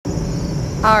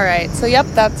All right, so yep,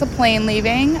 that's a plane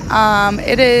leaving.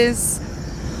 It is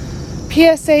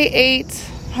PSA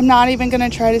 8. I'm not even going to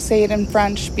try to say it in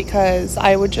French because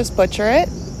I would just butcher it.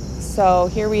 So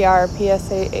here we are,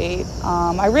 PSA 8.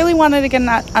 I really wanted to get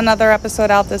another episode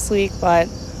out this week, but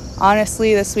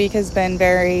honestly, this week has been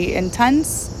very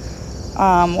intense.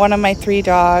 One of my 3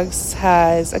 dogs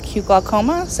has acute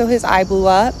glaucoma, so his eye blew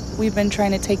up. We've been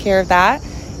trying to take care of that.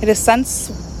 It has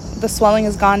since the swelling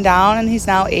has gone down and he's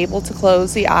now able to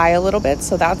close the eye a little bit,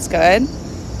 so that's good.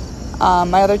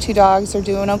 My other 2 dogs are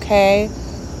doing okay.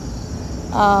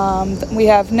 We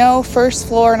have no first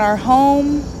floor in our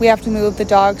home. We have to move the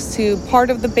dogs to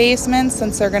part of the basement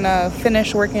since they're gonna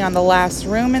finish working on the last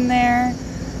room in there,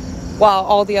 while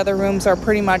all the other rooms are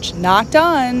pretty much not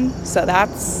done, so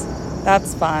that's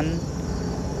fun.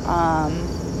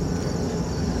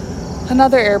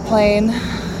 Another airplane,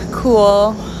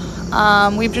 cool.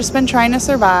 We've just been trying to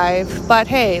survive, but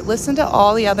hey, listen to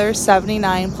all the other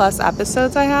 79 plus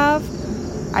episodes I have.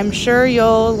 I'm sure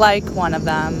you'll like one of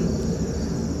them.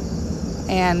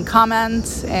 And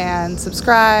comment and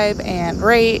subscribe and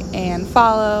rate and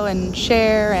follow and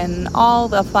share and all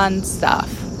the fun stuff,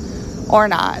 or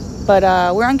not. But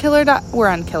we're on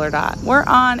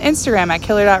Instagram at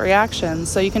killer.reactions,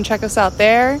 so you can check us out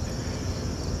there.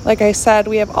 Like I said,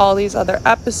 we have all these other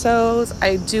episodes.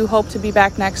 I do hope to be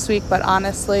back next week, but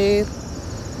honestly,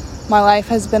 my life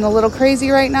has been a little crazy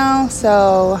right now,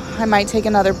 so I might take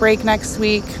another break next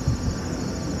week.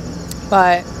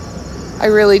 But I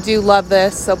really do love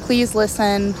this, so please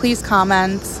listen, please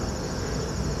comment,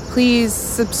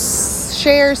 please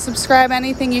share, subscribe,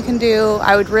 anything you can do.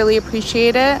 I would really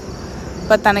appreciate it.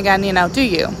 But then again, do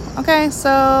you. Okay,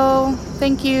 so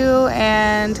thank you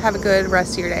and have a good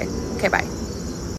rest of your day.